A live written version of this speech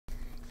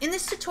In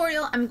this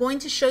tutorial, I'm going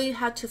to show you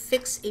how to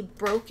fix a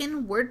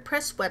broken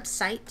WordPress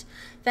website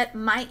that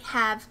might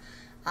have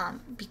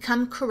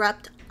become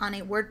corrupt on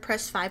a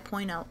WordPress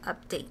 5.0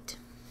 update.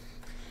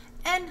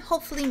 And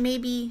hopefully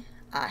maybe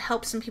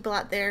help some people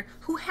out there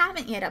who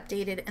haven't yet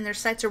updated and their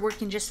sites are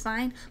working just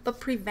fine, but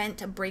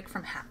prevent a break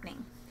from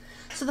happening.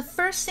 So the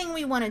first thing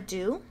we want to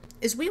do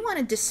is we want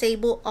to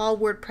disable all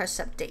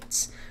WordPress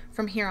updates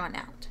from here on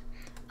out,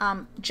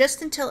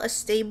 just until a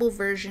stable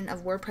version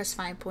of WordPress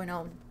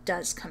 5.0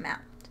 does come out.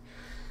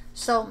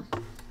 So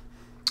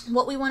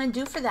what we want to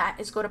do for that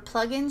is go to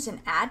plugins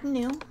and add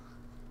new,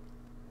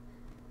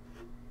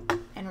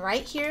 and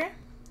right here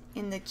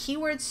in the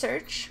keyword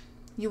search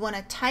you want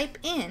to type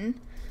in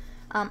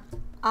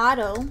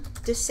auto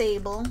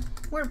disable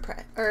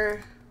WordPress,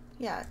 or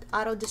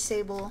auto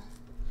disable.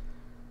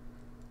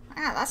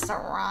 That's the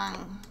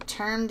wrong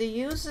term to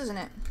use, isn't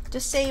it?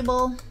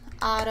 Disable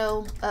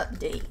auto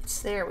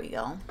updates. There we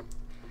go.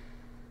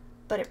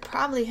 But it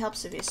probably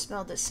helps if you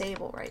spell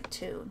disable right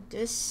too.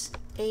 Disable.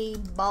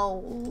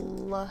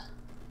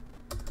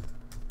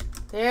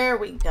 There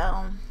we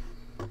go.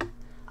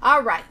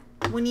 All right.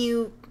 When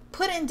you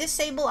put in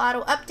disable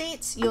auto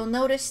updates, you'll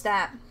notice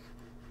that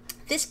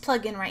this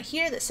plugin right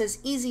here that says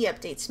Easy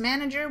Updates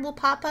Manager will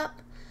pop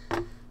up.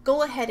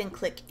 Go ahead and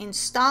click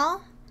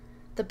install.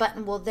 The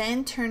button will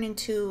then turn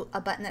into a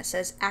button that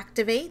says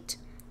activate.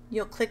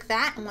 You'll click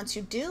that, and once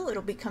you do,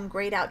 it'll become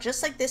grayed out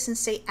just like this and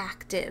say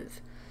active.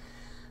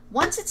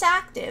 Once it's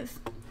active,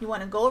 you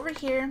want to go over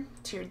here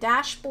to your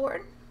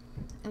dashboard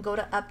and go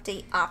to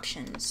update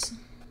options.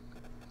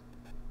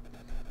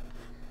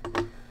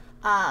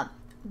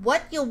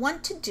 What you'll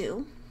want to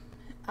do,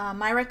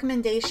 my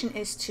recommendation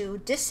is to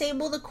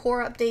disable the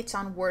core updates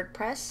on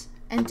WordPress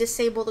and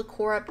disable the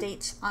core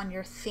updates on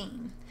your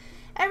theme.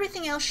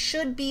 Everything else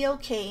should be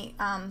okay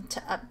to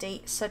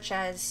update, such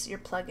as your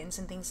plugins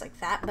and things like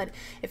that. But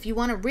if you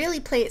want to really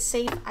play it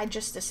safe, I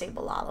just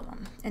disable all of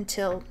them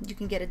until you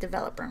can get a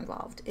developer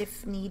involved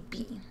if need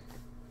be.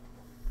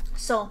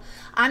 So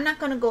I'm not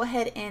going to go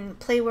ahead and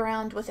play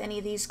around with any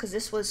of these because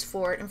this was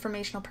for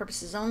informational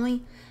purposes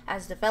only.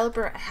 As a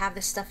developer, I have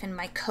this stuff in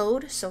my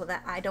code so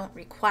that I don't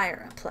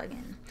require a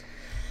plugin.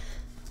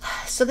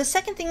 So the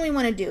second thing we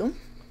want to do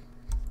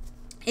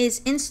is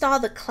install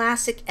the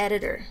classic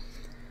editor.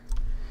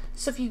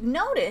 So if you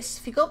notice,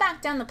 if you go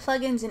back down to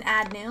plugins and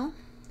add new,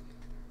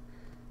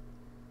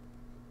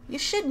 you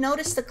should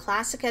notice the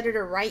classic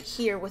editor right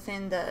here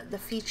within the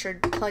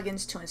featured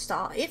plugins to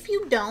install. If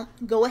you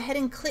don't, go ahead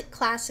and click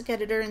classic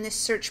editor in this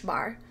search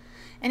bar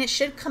and it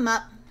should come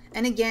up,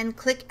 and again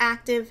click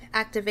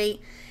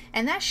activate,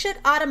 and that should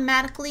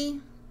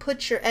automatically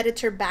put your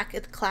editor back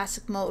at the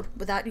classic mode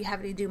without you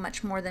having to do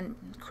much more than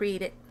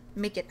create it,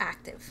 make it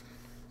active.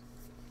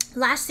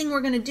 Last thing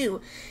we're going to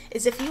do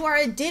is, if you are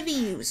a Divi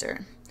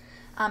user,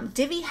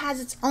 Divi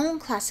has its own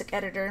classic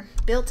editor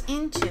built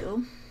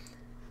into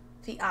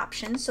the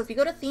options. So if you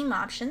go to theme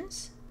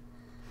options,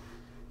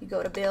 you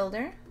go to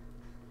builder,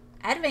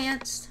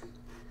 advanced,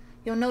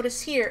 you'll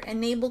notice here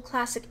enable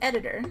classic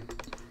editor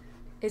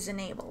is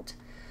enabled.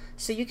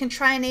 So you can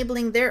try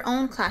enabling their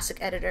own classic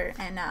editor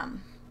and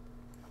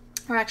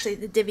or actually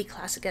the Divi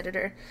classic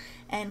editor,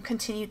 and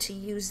continue to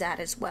use that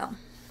as well.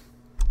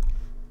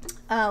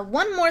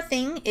 One more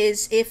thing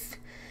is, if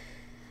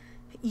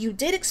you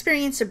did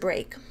experience a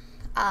break,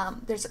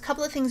 there's a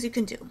couple of things you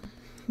can do.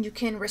 You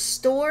can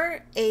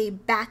restore a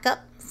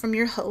backup from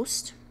your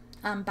host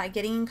by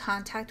getting in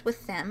contact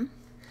with them,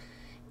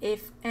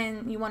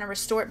 and you want to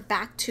restore it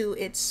back to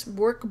its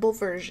workable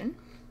version.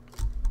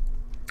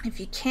 If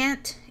you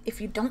can't,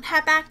 if you don't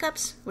have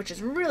backups, which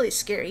is really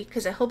scary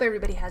because I hope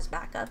everybody has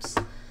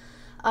backups,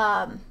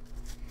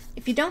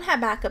 if you don't have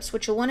backups,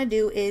 what you'll want to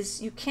do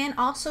is you can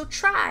also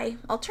try,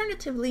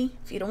 alternatively,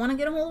 if you don't want to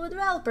get a hold of a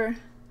developer,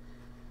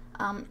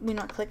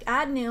 click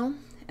add new,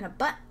 and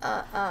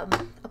a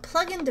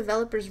plugin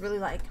developers really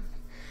like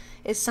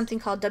is something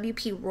called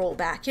WP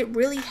rollback. It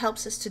really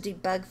helps us to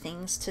debug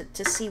things,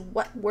 to see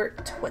what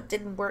worked, what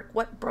didn't work,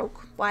 what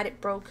broke, why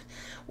it broke,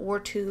 or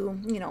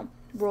to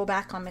roll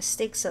back on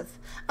mistakes of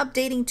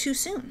updating too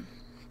soon.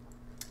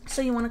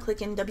 So you want to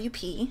click in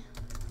WP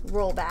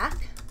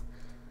rollback,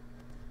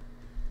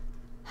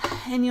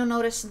 and you'll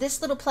notice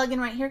this little plugin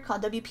right here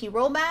called WP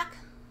rollback.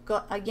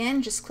 Go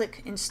again, just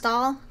click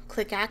install,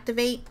 click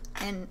activate,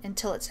 and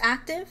until it's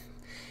active.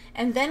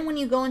 And then when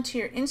you go into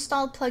your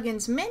installed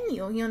plugins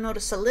menu, you'll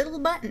notice a little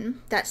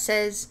button that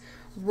says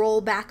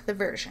roll back the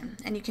version,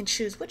 and you can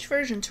choose which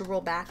version to roll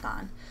back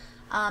on.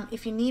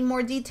 If you need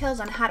more details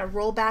on how to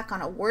roll back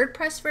on a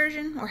WordPress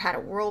version or how to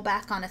roll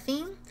back on a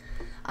theme,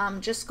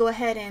 just go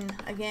ahead and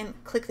again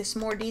click this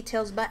more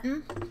details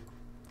button,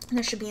 and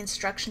there should be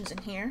instructions in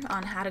here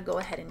on how to go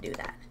ahead and do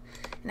that.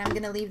 And I'm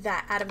going to leave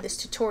that out of this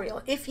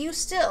tutorial. If you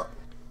still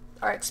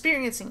are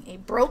experiencing a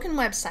broken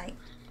website,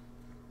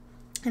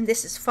 and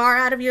this is far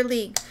out of your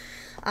league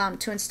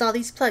to install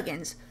these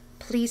plugins,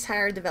 please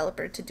hire a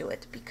developer to do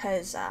it,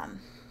 because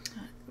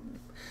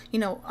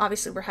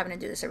obviously we're having to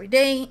do this every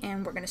day,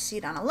 and we're going to see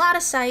it on a lot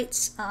of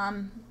sites.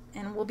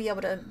 and we'll be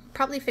able to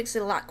probably fix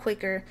it a lot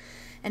quicker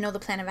and know the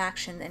plan of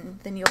action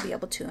than you'll be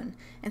able to,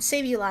 and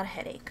save you a lot of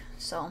headache.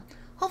 So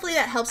hopefully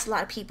that helps a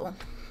lot of people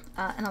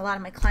and a lot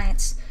of my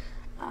clients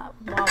while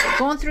we're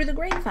going through the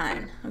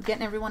grapevine of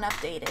getting everyone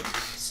updated.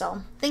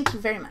 So thank you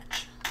very much.